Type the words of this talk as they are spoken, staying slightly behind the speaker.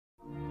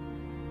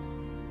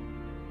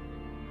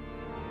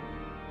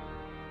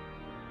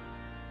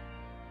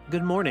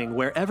Good morning,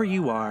 wherever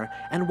you are,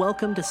 and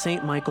welcome to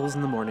St. Michael's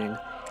in the Morning,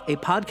 a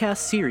podcast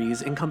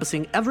series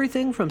encompassing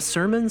everything from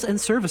sermons and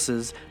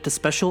services to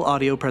special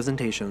audio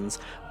presentations,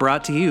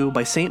 brought to you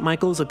by St.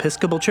 Michael's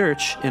Episcopal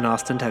Church in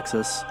Austin,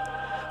 Texas.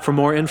 For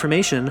more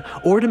information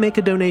or to make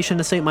a donation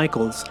to St.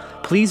 Michael's,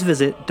 please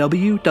visit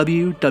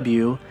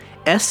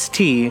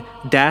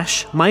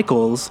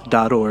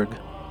www.st-michaels.org.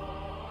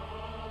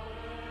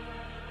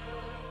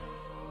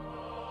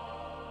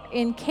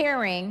 In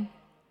caring,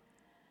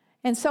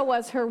 and so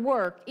was her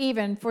work,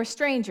 even for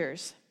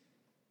strangers.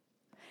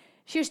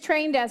 She was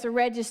trained as a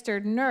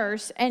registered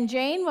nurse, and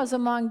Jane was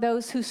among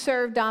those who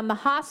served on the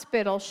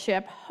hospital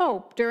ship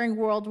Hope during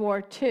World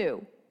War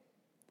II.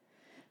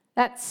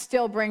 That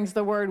still brings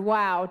the word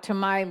wow to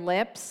my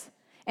lips,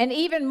 and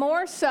even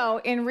more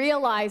so in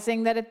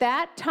realizing that at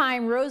that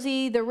time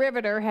Rosie the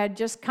Riveter had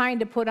just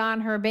kind of put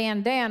on her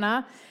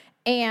bandana,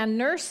 and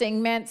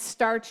nursing meant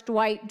starched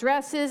white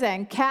dresses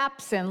and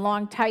caps and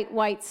long tight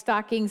white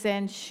stockings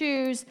and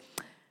shoes.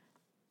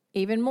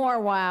 Even more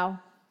wow.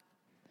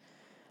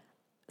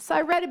 So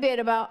I read a bit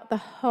about the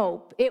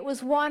Hope. It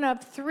was one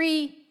of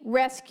 3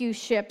 rescue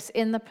ships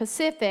in the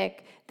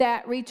Pacific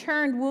that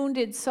returned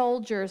wounded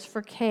soldiers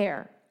for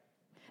care.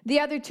 The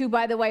other 2,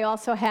 by the way,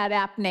 also had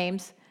apt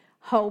names,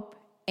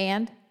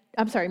 Mercy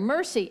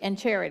and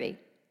Charity.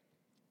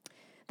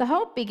 The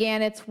Hope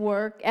began its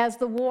work as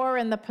the war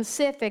in the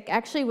Pacific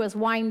actually was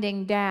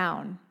winding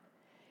down.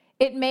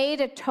 It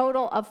made a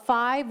total of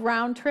 5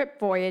 round-trip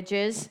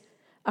voyages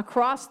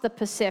across the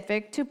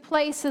Pacific to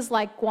places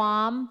like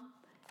Guam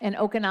and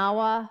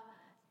Okinawa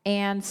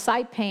and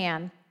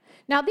Saipan.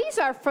 Now, these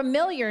are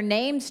familiar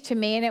names to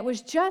me, and it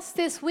was just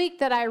this week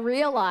that I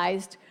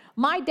realized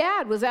my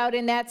dad was out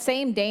in that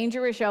same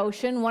dangerous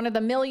ocean, one of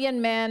the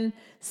million men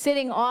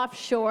sitting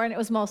offshore, and it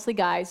was mostly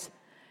guys,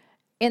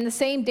 in the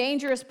same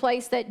dangerous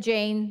place that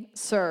Jane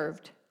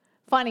served.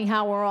 Funny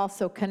how we're all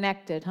so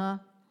connected, huh?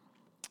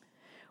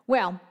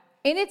 Well,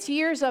 in its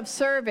years of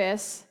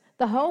service,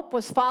 the Hope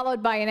was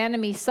followed by an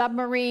enemy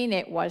submarine.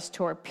 It was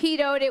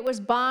torpedoed, it was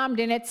bombed,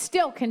 and it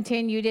still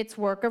continued its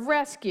work of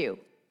rescue.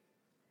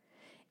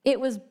 It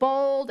was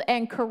bold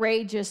and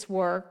courageous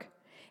work,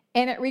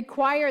 and it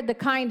required the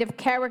kind of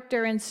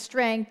character and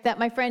strength that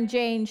my friend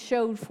Jane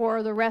showed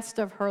for the rest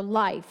of her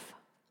life.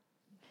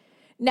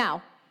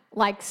 Now,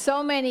 like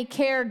so many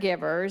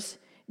caregivers,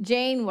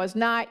 Jane was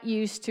not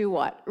used to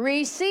what?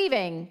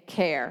 Receiving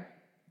care.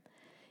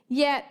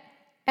 Yet,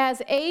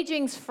 as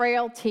aging's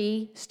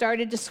frailty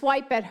started to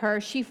swipe at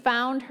her, she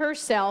found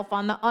herself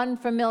on the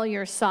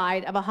unfamiliar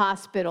side of a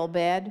hospital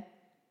bed.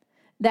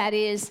 That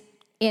is,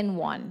 in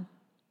one.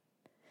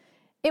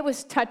 It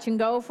was touch and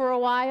go for a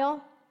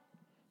while.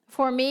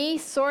 For me,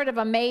 sort of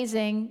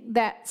amazing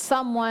that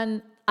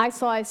someone I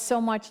saw as so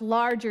much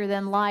larger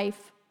than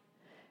life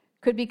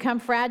could become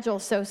fragile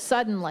so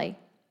suddenly.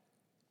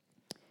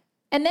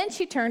 And then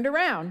she turned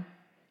around.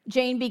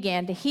 Jane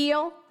began to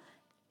heal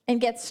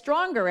and get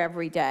stronger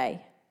every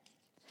day.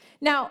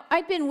 Now,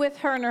 I'd been with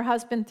her and her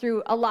husband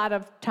through a lot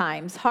of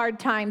times, hard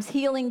times,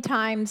 healing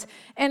times,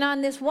 and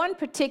on this one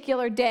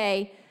particular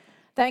day,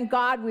 thank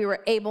God we were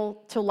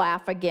able to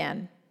laugh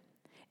again.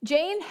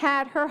 Jane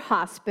had her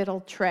hospital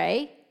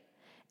tray,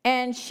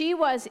 and she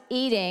was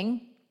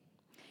eating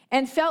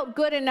and felt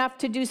good enough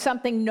to do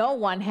something no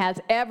one has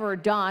ever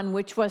done,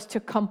 which was to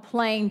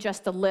complain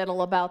just a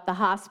little about the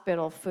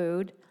hospital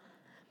food.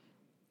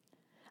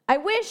 "I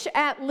wish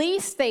at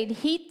least they'd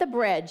heat the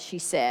bread," she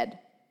said.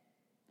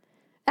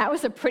 That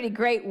was a pretty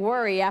great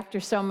worry after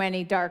so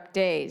many dark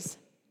days.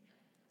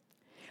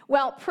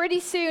 Well, pretty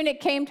soon it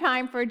came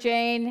time for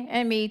Jane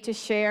and me to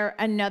share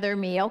another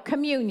meal,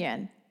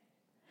 communion.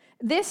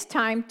 This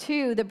time,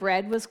 too, the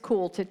bread was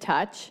cool to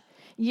touch.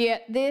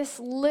 Yet this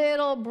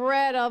little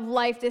bread of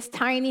life, this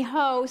tiny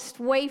host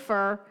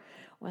wafer,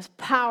 was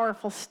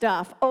powerful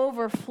stuff,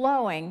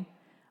 overflowing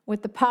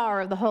with the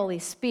power of the Holy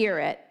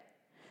Spirit.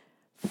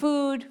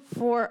 Food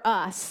for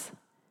us,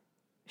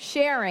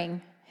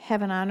 sharing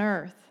heaven on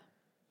earth.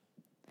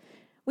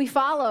 We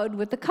followed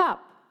with the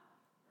cup,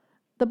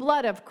 the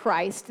blood of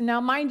Christ. Now,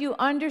 mind you,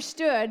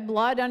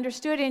 blood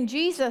understood in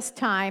Jesus'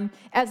 time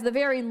as the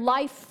very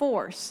life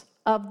force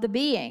of the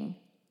being.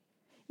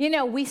 You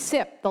know, we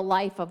sip the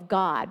life of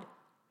God,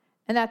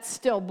 and that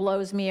still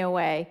blows me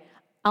away.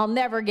 I'll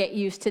never get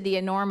used to the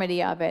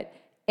enormity of it.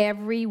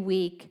 Every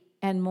week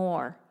and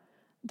more,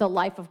 the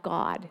life of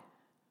God.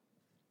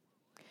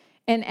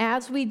 And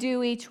as we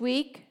do each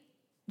week,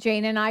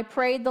 Jane and I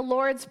prayed the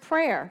Lord's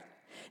Prayer.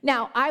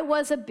 Now, I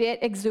was a bit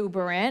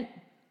exuberant,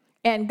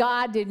 and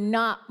God did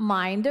not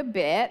mind a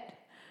bit.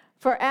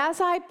 For as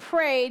I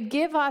prayed,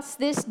 "Give us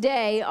this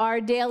day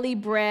our daily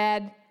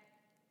bread,"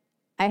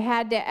 I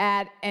had to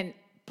add, "and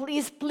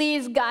please,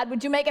 please, God,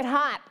 would you make it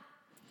hot?"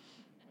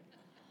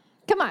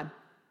 Come on.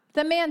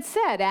 The man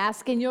said,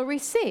 "Ask and you'll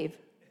receive."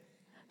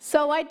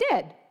 So I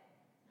did.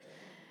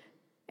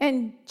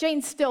 And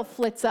Jane still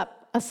flits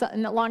up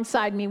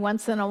alongside me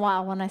once in a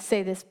while when I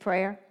say this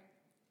prayer.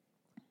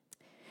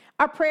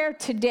 Our prayer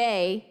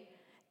today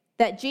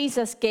that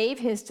Jesus gave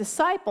his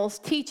disciples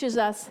teaches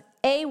us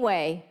a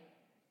way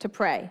to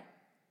pray.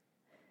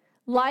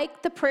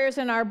 Like the prayers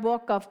in our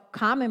book of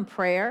Common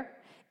Prayer,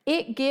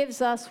 it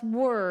gives us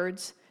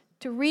words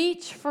to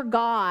reach for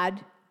God,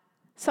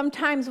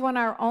 sometimes when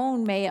our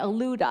own may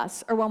elude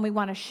us or when we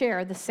want to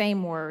share the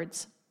same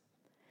words.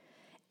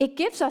 It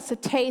gives us a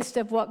taste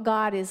of what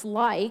God is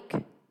like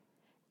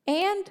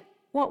and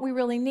what we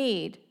really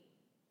need.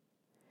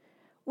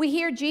 We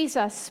hear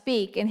Jesus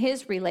speak in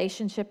his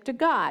relationship to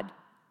God,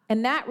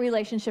 and that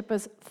relationship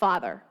is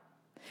Father.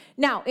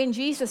 Now, in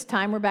Jesus'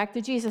 time, we're back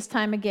to Jesus'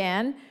 time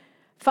again,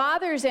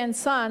 fathers and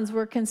sons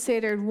were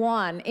considered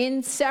one,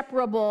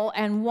 inseparable,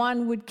 and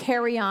one would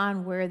carry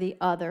on where the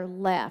other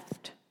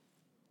left.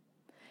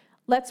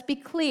 Let's be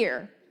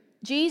clear.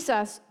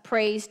 Jesus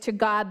prays to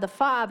God the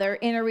Father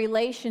in a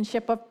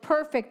relationship of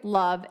perfect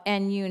love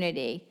and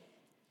unity.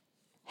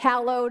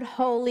 Hallowed,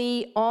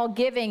 holy,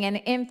 all-giving,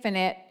 and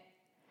infinite,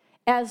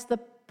 as the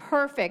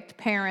perfect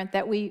parent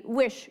that we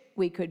wish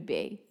we could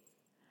be.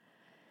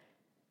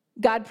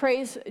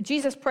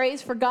 Jesus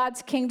prays for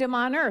God's kingdom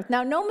on earth.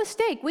 Now, no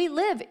mistake, we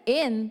live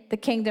in the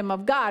kingdom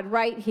of God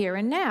right here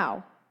and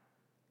now.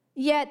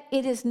 Yet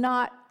it is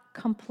not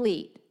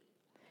complete.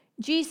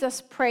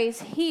 Jesus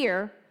prays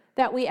here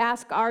that we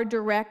ask our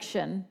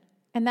direction,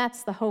 and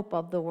that's the hope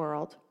of the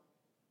world.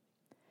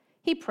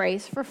 He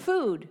prays for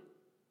food,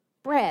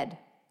 bread,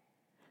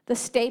 the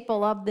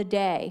staple of the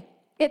day.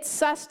 It's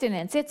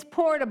sustenance, it's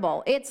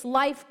portable, it's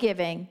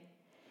life-giving.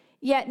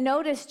 Yet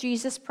notice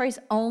Jesus prays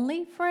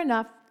only for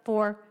enough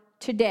for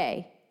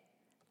today.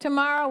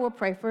 Tomorrow we'll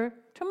pray for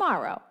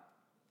tomorrow,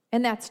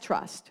 and that's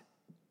trust.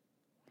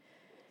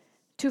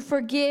 To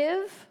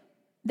forgive,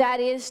 that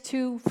is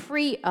to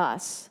free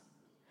us.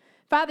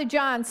 Father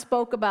John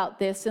spoke about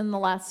this in the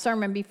last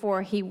sermon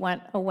before he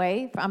went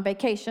away on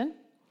vacation.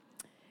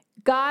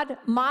 God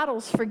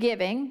models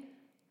forgiving,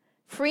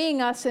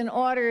 freeing us in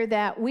order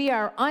that we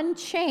are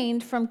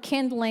unchained from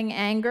kindling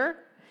anger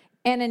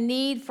and a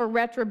need for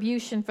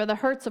retribution for the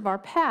hurts of our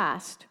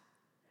past.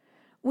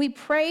 We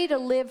pray to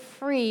live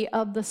free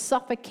of the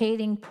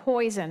suffocating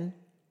poison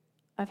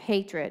of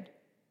hatred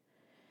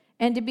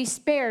and to be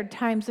spared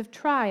times of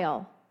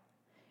trial.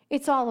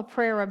 It's all a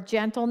prayer of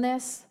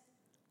gentleness,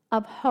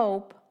 of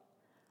hope,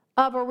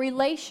 of a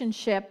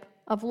relationship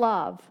of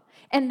love.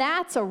 And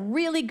that's a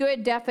really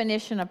good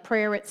definition of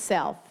prayer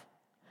itself.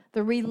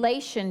 The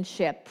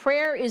relationship.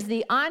 Prayer is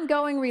the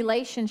ongoing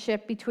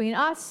relationship between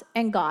us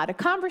and God, a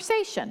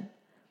conversation,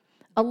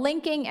 a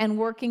linking and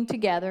working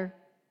together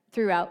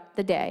throughout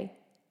the day.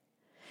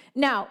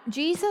 Now,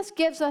 Jesus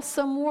gives us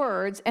some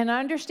words, and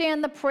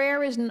understand the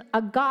prayer is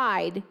a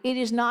guide. It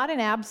is not an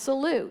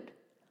absolute.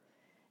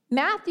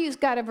 Matthew's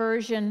got a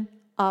version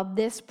of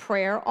this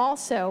prayer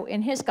also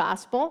in his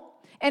gospel,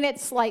 and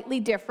it's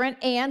slightly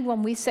different, and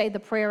when we say the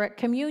prayer at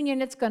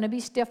communion, it's going to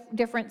be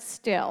different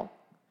still.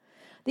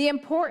 The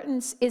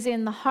importance is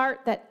in the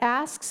heart that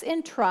asks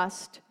in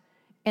trust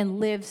and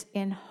lives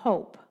in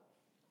hope.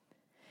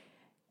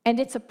 And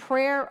it's a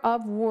prayer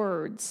of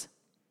words.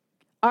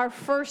 Our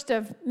first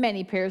of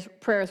many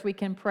prayers we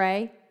can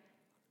pray,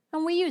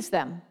 and we use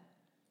them.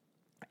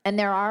 And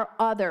there are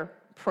other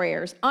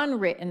prayers,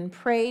 unwritten,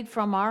 prayed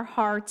from our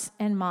hearts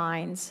and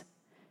minds,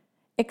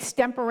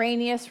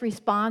 extemporaneous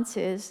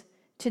responses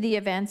to the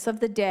events of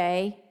the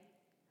day,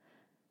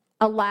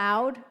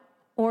 aloud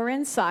or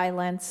in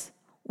silence.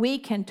 We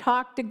can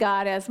talk to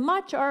God as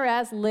much or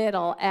as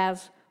little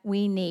as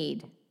we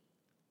need.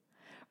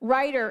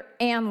 Writer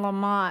Anne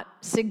Lamott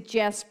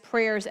suggests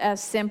prayers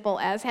as simple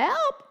as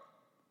help,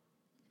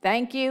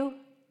 thank you,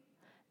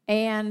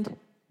 and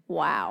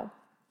wow.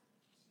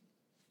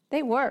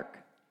 They work.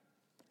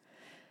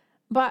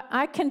 But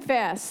I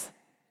confess,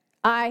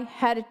 I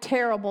had a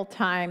terrible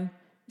time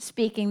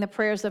speaking the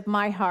prayers of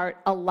my heart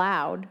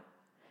aloud,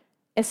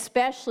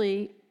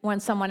 especially when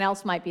someone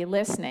else might be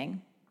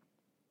listening.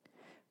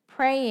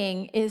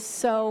 Praying is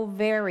so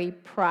very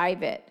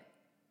private.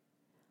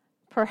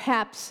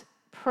 Perhaps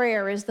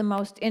prayer is the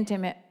most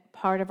intimate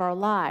part of our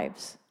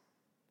lives.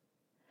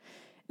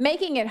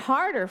 Making it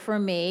harder for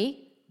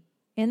me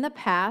in the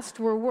past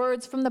were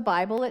words from the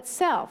Bible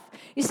itself.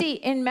 You see,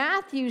 in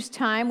Matthew's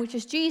time, which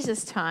is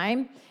Jesus'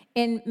 time,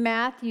 in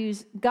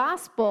Matthew's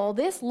gospel,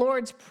 this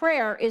Lord's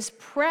Prayer is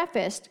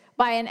prefaced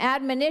by an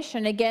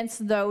admonition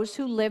against those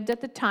who lived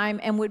at the time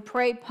and would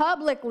pray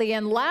publicly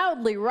and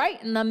loudly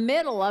right in the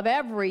middle of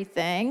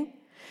everything,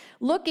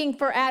 looking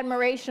for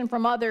admiration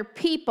from other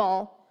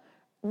people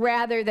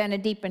rather than a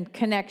deepened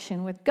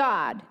connection with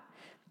God.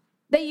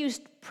 They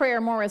used prayer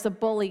more as a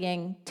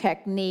bullying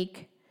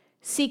technique,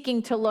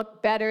 seeking to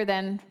look better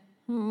than,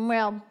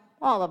 well,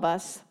 all of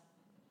us.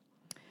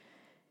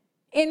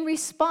 In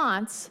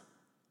response,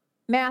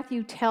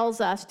 Matthew tells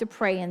us to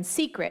pray in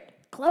secret.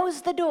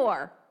 Close the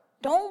door.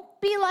 Don't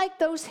be like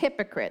those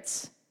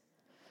hypocrites.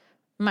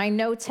 My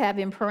notes have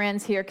in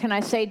parentheses here, can I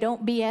say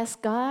don't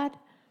BS God?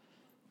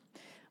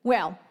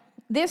 Well,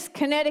 this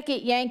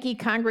Connecticut Yankee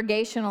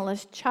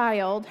Congregationalist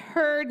child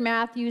heard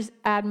Matthew's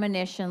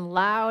admonition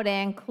loud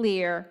and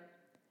clear,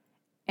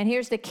 And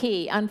here's the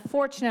key.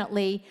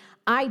 Unfortunately,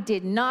 I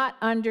did not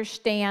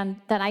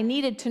understand that I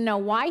needed to know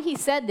why he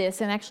said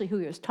this and actually who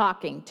he was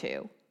talking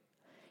to.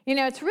 You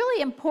know, it's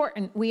really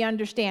important we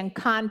understand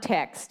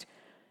context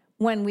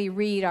when we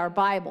read our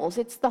Bibles.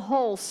 It's the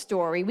whole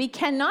story. We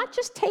cannot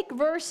just take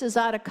verses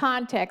out of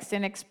context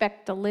and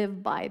expect to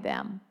live by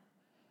them.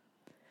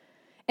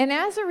 And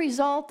as a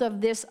result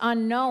of this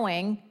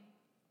unknowing,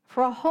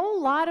 for a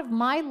whole lot of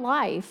my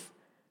life,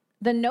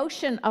 the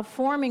notion of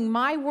forming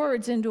my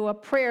words into a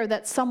prayer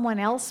that someone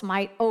else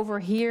might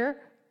overhear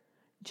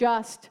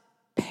just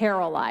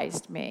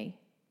paralyzed me.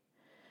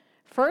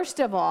 First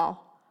of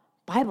all,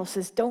 the Bible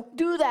says don't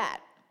do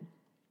that.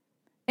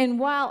 And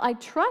while I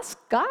trust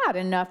God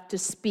enough to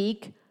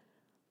speak,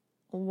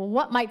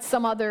 what might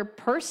some other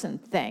person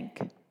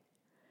think?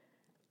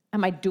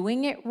 Am I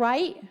doing it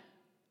right?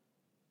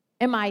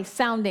 Am I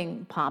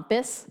sounding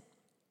pompous?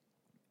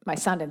 Am I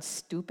sounding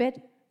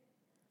stupid?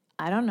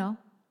 I don't know.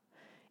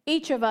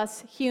 Each of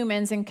us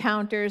humans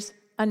encounters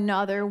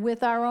another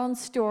with our own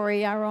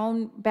story, our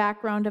own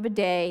background of a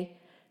day.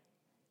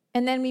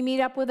 And then we meet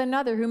up with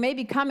another who may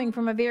be coming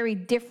from a very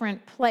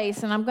different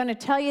place. And I'm going to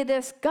tell you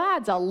this,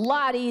 God's a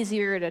lot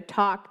easier to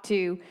talk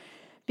to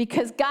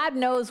because God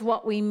knows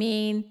what we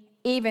mean,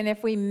 even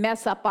if we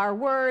mess up our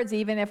words,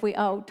 even if we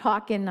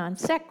talk in non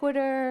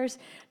sequiturs,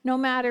 no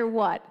matter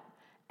what.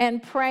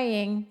 And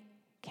praying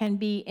can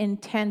be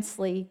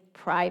intensely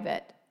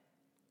private.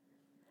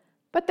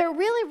 But there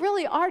really,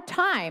 really are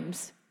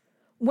times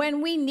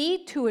when we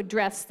need to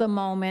address the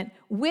moment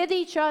with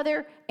each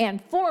other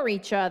and for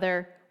each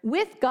other,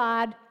 with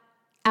God,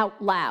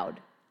 out loud.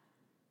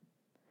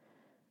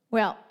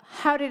 Well,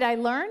 how did I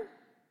learn?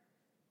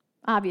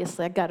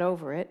 Obviously, I got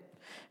over it.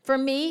 For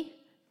me,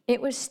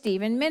 it was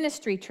Stephen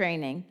Ministry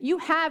training. You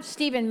have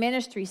Stephen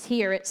Ministries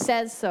here. It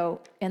says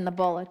so in the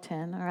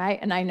bulletin, all right?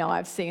 And I know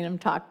I've seen him,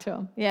 talk to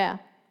him. Yeah.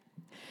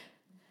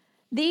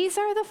 These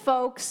are the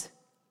folks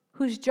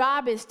whose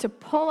job is to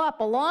pull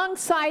up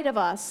alongside of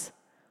us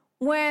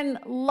when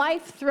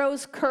life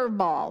throws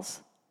curveballs.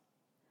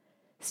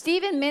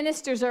 Stephen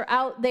ministers are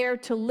out there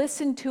to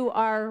listen to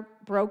our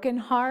broken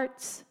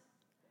hearts,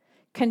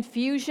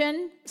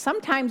 confusion,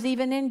 sometimes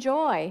even in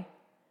joy,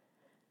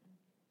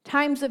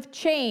 times of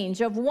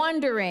change, of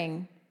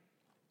wondering,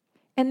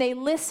 and they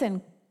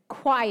listen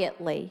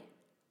quietly,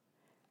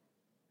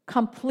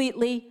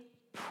 completely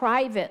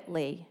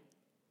privately,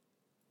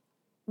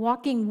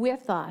 walking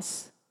with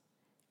us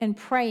and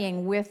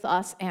praying with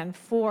us and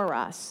for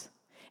us.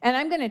 And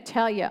I'm going to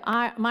tell you,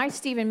 my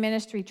Stephen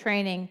Ministry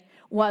training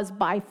was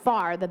by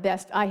far the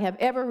best I have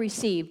ever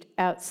received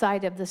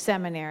outside of the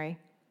seminary.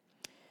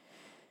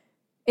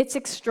 It's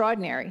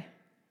extraordinary.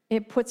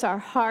 It puts our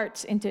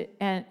hearts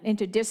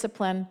into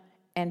discipline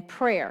and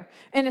prayer.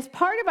 And as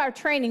part of our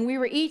training, we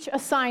were each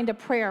assigned a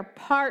prayer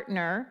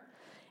partner,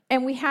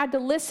 and we had to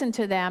listen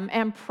to them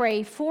and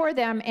pray for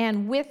them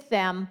and with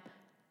them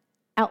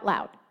out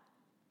loud.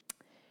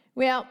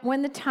 Well,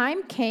 when the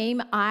time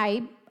came,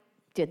 I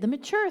did the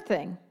mature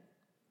thing.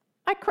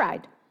 I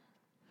cried.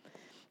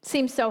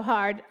 Seems so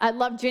hard. I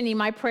love Ginny,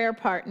 my prayer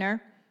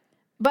partner,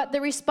 but the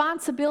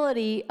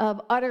responsibility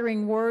of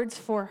uttering words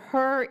for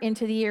her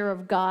into the ear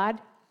of God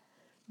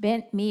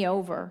bent me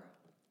over.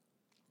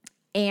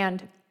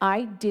 And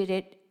I did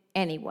it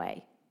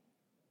anyway.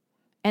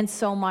 And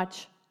so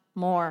much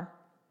more.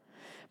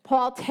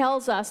 Paul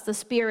tells us the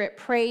Spirit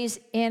prays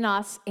in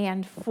us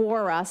and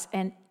for us,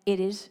 and it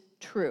is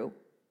true.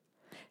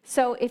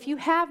 So if you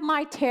have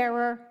my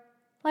terror,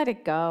 let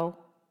it go.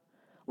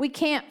 We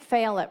can't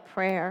fail at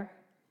prayer.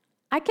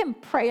 I can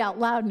pray out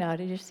loud now.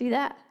 Did you see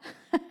that?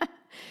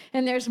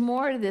 And there's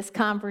more to this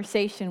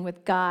conversation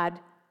with God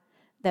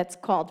that's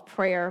called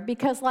prayer,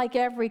 because like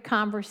every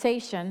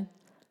conversation,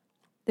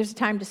 there's a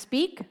time to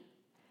speak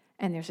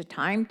and there's a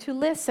time to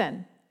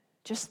listen.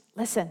 Just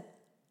listen.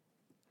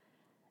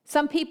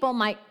 Some people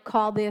might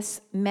call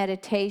this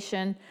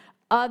meditation.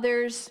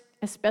 Others,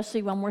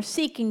 especially when we're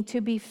seeking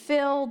to be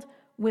filled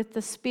with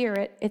the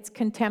Spirit, it's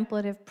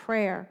contemplative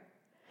prayer.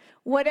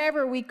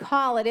 Whatever we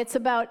call it, it's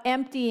about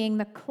emptying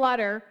the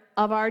clutter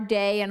of our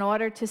day in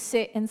order to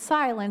sit in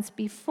silence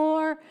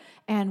before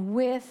and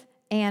with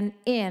and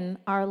in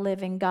our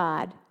living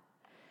God,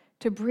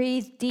 to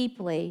breathe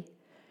deeply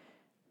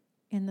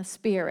in the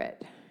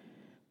Spirit,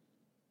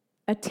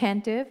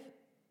 attentive,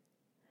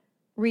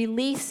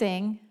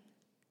 releasing,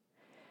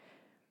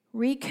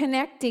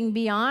 reconnecting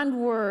beyond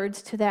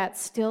words to that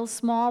still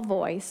small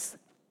voice,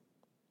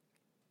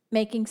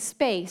 making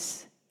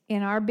space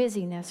in our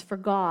busyness for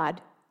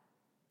God.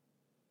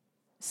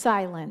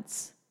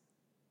 Silence.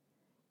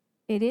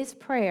 It is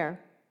prayer.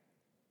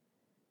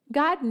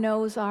 God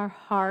knows our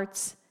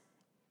hearts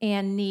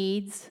and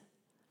needs,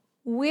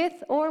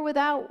 with or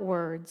without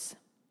words.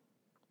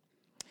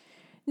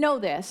 Know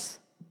this.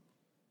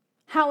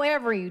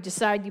 However you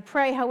decide you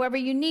pray, however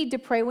you need to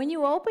pray, when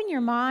you open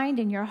your mind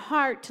and your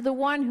heart to the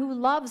one who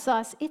loves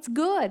us, it's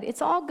good.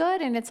 It's all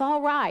good and it's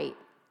all right.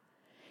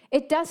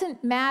 It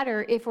doesn't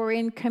matter if we're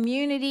in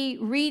community,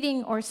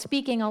 reading or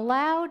speaking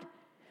aloud,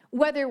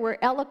 whether we're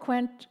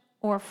eloquent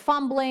or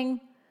fumbling,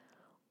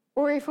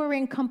 or if we're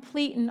in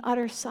complete and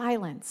utter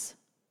silence.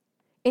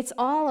 It's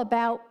all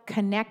about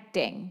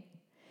connecting.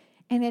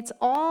 And it's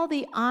all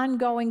the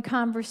ongoing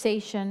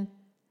conversation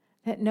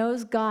that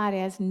knows God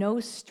as no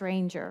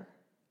stranger.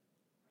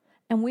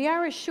 And we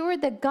are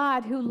assured that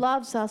God, who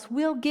loves us,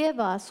 will give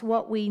us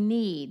what we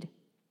need.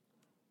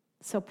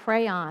 So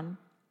pray on.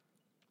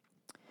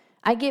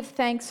 I give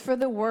thanks for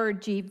the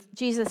words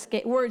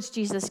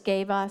Jesus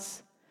gave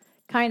us,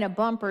 kind of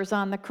bumpers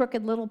on the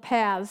crooked little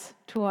paths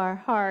to our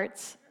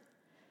hearts.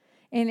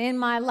 And in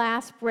my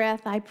last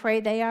breath, I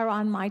pray they are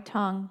on my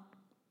tongue.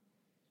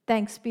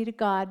 Thanks be to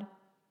God.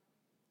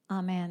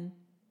 Amen.